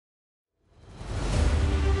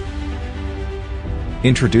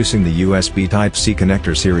Introducing the USB Type C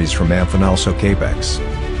connector series from Amphenol Socapex.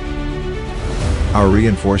 Our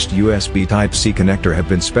reinforced USB Type C connector have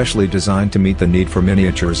been specially designed to meet the need for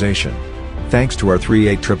miniaturization. Thanks to our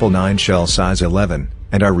 38999 shell size 11,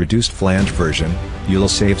 and our reduced flange version, you'll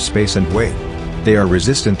save space and weight. They are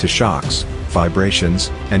resistant to shocks, vibrations,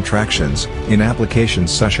 and tractions, in applications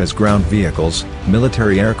such as ground vehicles,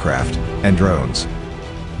 military aircraft, and drones.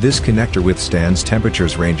 This connector withstands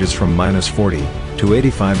temperatures ranges from -40 to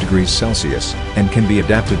 85 degrees Celsius, and can be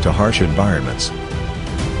adapted to harsh environments.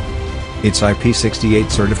 Its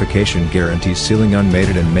IP68 certification guarantees sealing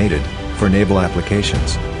unmated and mated, for naval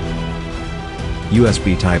applications.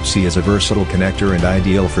 USB Type-C is a versatile connector and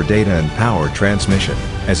ideal for data and power transmission,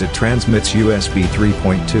 as it transmits USB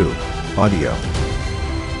 3.2, audio,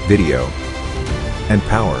 video, and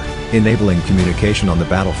power, enabling communication on the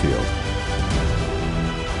battlefield.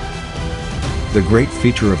 The great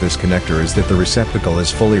feature of this connector is that the receptacle is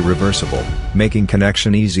fully reversible, making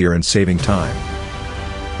connection easier and saving time.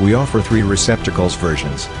 We offer 3 receptacles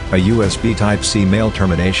versions: a USB Type-C male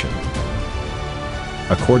termination,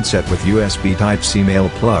 a cord set with USB Type-C male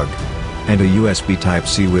plug, and a USB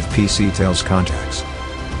Type-C with PC tails contacts.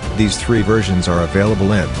 These 3 versions are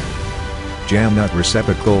available in jam nut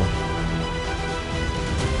receptacle,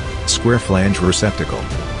 square flange receptacle,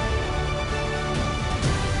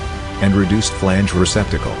 and reduced flange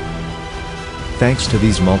receptacle. Thanks to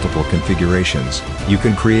these multiple configurations, you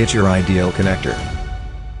can create your ideal connector.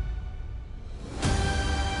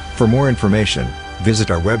 For more information, visit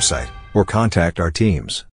our website, or contact our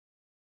teams.